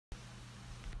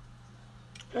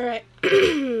Alright,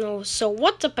 so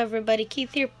what's up everybody,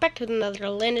 Keith here, back with another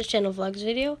Landis Channel Vlogs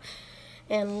video.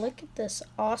 And look at this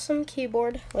awesome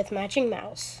keyboard with matching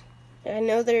mouse. I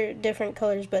know they're different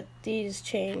colors, but these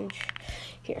change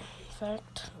here. In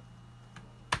fact,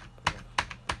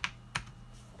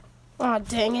 oh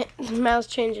dang it, the mouse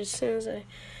changes as soon as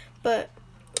but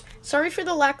sorry for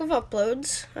the lack of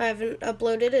uploads. I haven't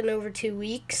uploaded in over 2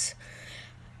 weeks.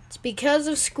 It's because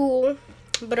of school,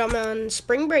 but I'm on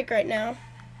spring break right now.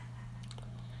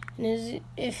 And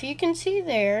if you can see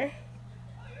there,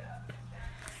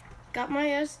 got my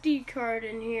SD card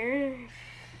in here.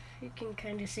 You can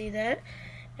kind of see that.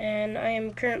 And I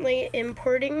am currently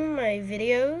importing my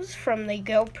videos from the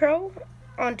GoPro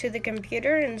onto the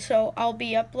computer, and so I'll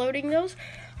be uploading those.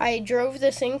 I drove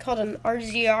this thing called an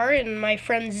RZR, and my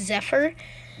friend Zephyr,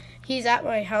 he's at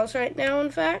my house right now, in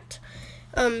fact.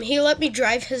 He let me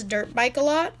drive his dirt bike a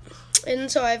lot, and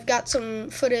so I've got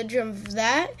some footage of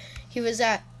that.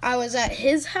 I was at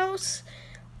his house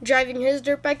driving his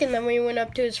dirt bike, and then we went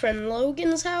up to his friend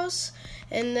Logan's house,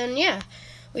 and then yeah,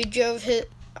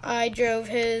 I drove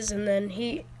his, and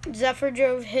then Zephyr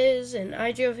drove his, and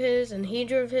I drove his, and he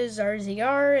drove his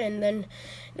RZR, and then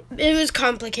it was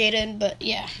complicated, but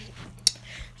yeah.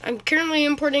 I'm currently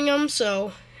importing them,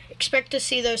 so expect to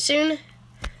see those soon.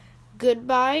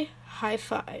 Goodbye, high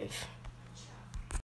five.